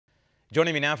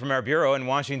Joining me now from our bureau in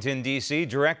Washington, D.C.,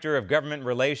 Director of Government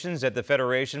Relations at the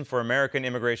Federation for American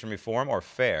Immigration Reform, or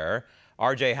FAIR,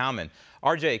 R.J. Hauman.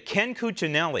 R.J., Ken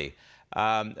Cuccinelli,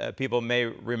 people may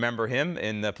remember him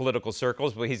in the political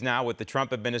circles, but he's now with the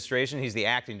Trump administration. He's the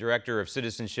acting director of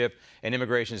Citizenship and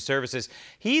Immigration Services.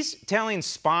 He's telling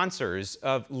sponsors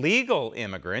of legal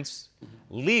immigrants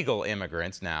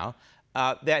now,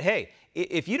 that, hey,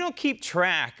 if you don't keep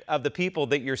track of the people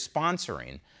that you're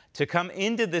sponsoring to come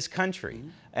into this country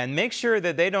and make sure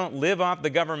that they don't live off the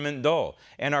government dole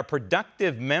and are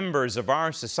productive members of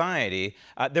our society,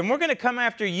 then we're going to come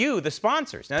after you, the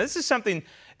sponsors. Now, this is something,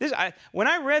 when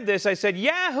I read this, I said,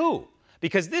 Yahoo,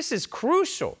 because this is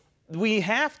crucial. We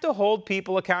have to hold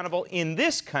people accountable in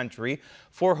this country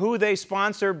for who they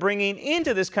sponsor bringing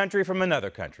into this country from another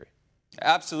country.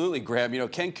 Absolutely, Graham. You know,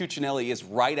 Ken Cuccinelli is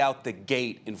right out the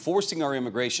gate enforcing our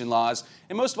immigration laws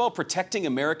and most of all protecting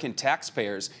American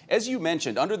taxpayers. As you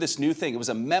mentioned, under this new thing, it was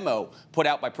a memo put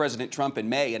out by President Trump in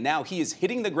May, and now he is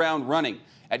hitting the ground running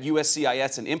at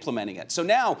USCIS and implementing it. So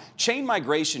now chain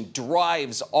migration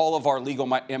drives all of our legal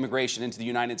immigration into the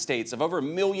United States of over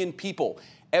 1 million people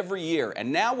every year.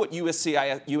 And now what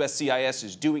USCIS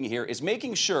is doing here is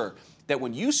making sure that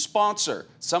when you sponsor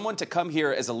someone to come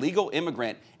here as a legal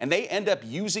immigrant and they end up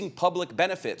using public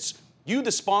benefits, you,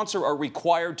 the sponsor, are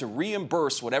required to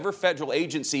reimburse whatever federal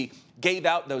agency gave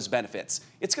out those benefits.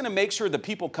 It's going to make sure the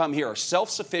people come here are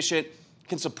self-sufficient,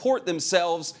 can support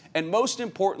themselves, and most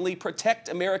importantly, protect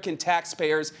American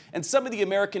taxpayers and some of the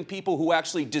American people who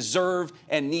actually deserve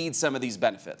and need some of these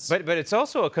benefits. But it's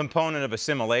also a component of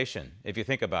assimilation, if you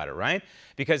think about it, right?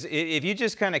 Because if you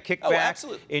just kind of kick back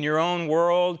in your own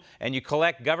world and you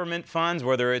collect government funds,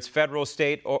 whether it's federal,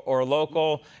 state, or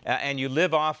local, and you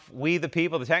live off we the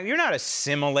people, the tax, you're not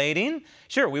assimilating.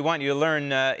 Sure, we want you to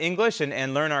learn English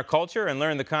and learn our culture and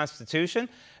learn the Constitution.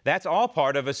 That's all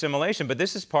part of assimilation, but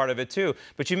this is part of it too.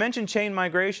 But you mentioned chain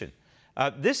migration.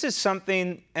 This is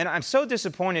something, and I'm so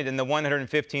disappointed in the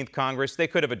 115th Congress. They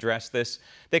could have addressed this.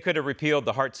 They could have repealed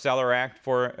the Hart-Celler Act,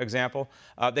 for example.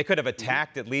 They could have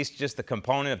attacked at least just the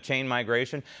component of chain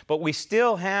migration. But we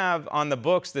still have on the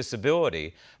books this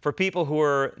ability for people who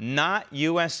are not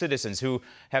U.S. citizens, who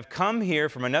have come here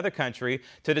from another country,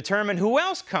 to determine who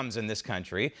else comes in this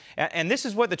country. And this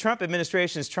is what the Trump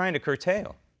administration is trying to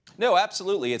curtail. No,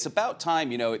 absolutely. It's about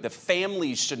time, you know, the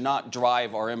families should not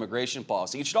drive our immigration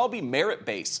policy. It should all be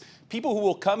merit-based. People who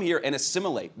will come here and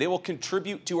assimilate. They will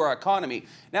contribute to our economy.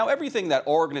 Now, everything that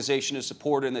our organization has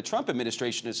supported and the Trump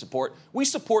administration has supported, we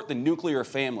support the nuclear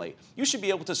family. You should be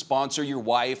able to sponsor your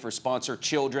wife or sponsor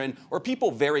children or people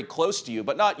very close to you,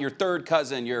 but not your third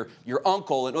cousin, your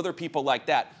uncle, and other people like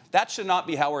that. That should not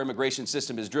be how our immigration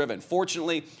system is driven.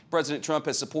 Fortunately, President Trump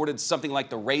has supported something like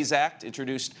the RAISE Act,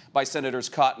 introduced by Senators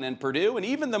Cotton and Perdue, and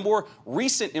even the more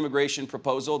recent immigration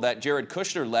proposal that Jared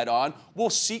Kushner led on will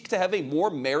seek to have a more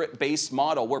merit-based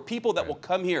model where people that will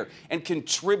come here and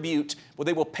contribute, well,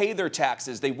 they will pay their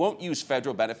taxes, they won't use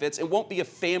federal benefits, it won't be a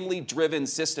family-driven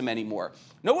system anymore.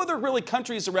 No other really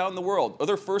countries around the world,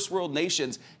 other first world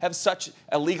nations, have such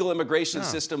a legal immigration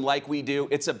system like we do.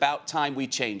 It's about time we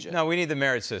change it. No, we need the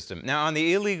merit system. Now, on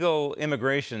the illegal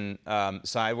immigration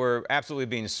side, we're absolutely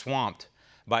being swamped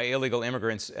by illegal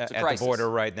immigrants at the border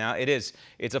right now. It is.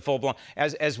 It's a full-blown.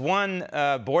 As one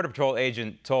Border Patrol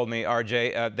agent told me,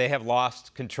 RJ, they have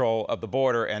lost control of the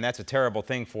border, and that's a terrible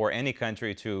thing for any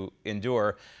country to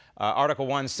endure. Article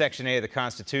 1, Section 8 of the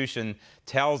Constitution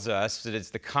tells us that it's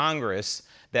the Congress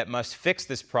that must fix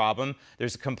this problem.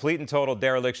 There's a complete and total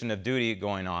dereliction of duty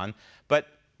going on. But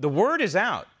the word is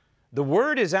out. The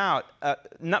word is out,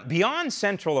 not beyond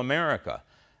Central America,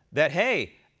 that,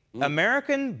 hey,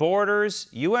 American borders,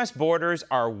 U.S. borders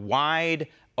are wide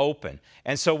open.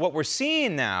 And so what we're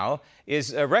seeing now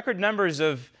is record numbers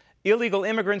of illegal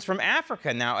immigrants from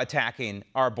Africa now attacking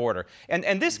our border.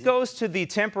 And this goes to the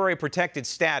temporary protected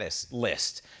status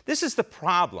list. This is the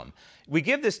problem. We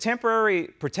give this temporary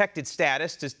protected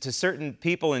status to certain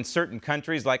people in certain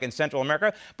countries, like in Central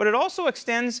America, but it also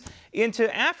extends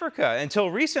into Africa. Until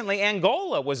recently,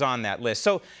 Angola was on that list.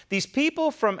 So these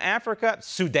people from Africa,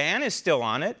 Sudan is still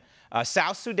on it.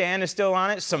 South Sudan is still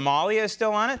on it. Somalia is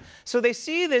still on it. So they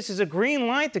see this as a green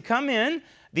light to come in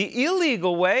the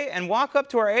illegal way and walk up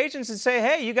to our agents and say,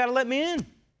 hey, you got to let me in.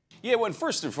 Yeah, well,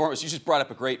 first and foremost, you just brought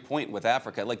up a great point with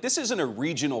Africa. Like, this isn't a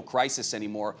regional crisis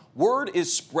anymore. Word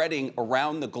is spreading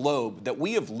around the globe that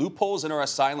we have loopholes in our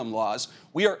asylum laws.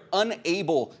 We are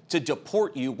unable to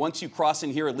deport you once you cross in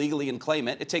here illegally and claim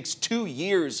it. It takes 2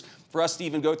 years for us to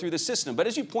even go through the system. But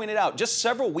as you pointed out, just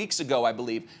several weeks ago, I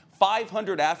believe,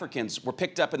 500 Africans were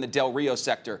picked up in the Del Rio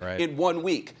sector in 1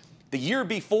 week. The year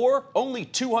before, only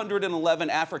 211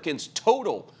 Africans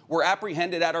total were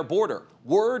apprehended at our border.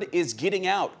 Word is getting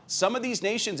out. Some of these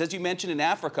nations, as you mentioned in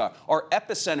Africa, are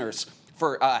epicenters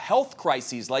for health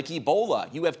crises like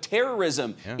Ebola. You have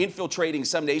terrorism infiltrating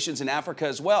some nations in Africa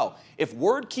as well. If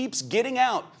word keeps getting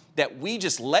out that we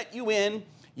just let you in,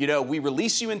 we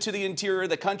release you into the interior of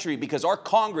the country because our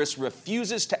Congress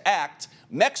refuses to act.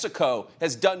 Mexico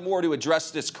has done more to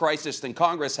address this crisis than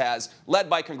Congress has, led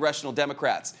by congressional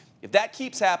Democrats. If that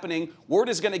keeps happening, word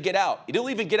is going to get out. It'll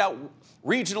even get out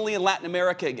regionally in Latin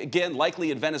America, again,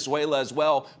 likely in Venezuela as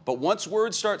well. But once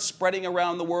word starts spreading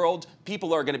around the world,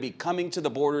 people are going to be coming to the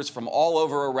borders from all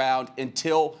over around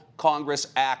until Congress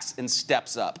acts and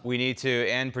steps up. We need to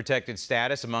end protected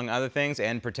status, among other things,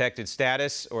 end protected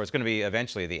status, or it's going to be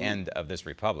eventually the end of this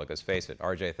republic. Let's face it.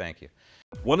 RJ, thank you.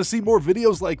 Want to see more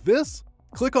videos like this?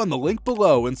 Click on the link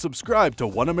below and subscribe to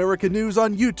One America News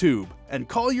on YouTube, and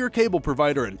call your cable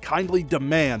provider and kindly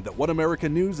demand that One America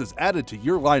News is added to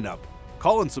your lineup.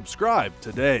 Call and subscribe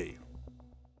today.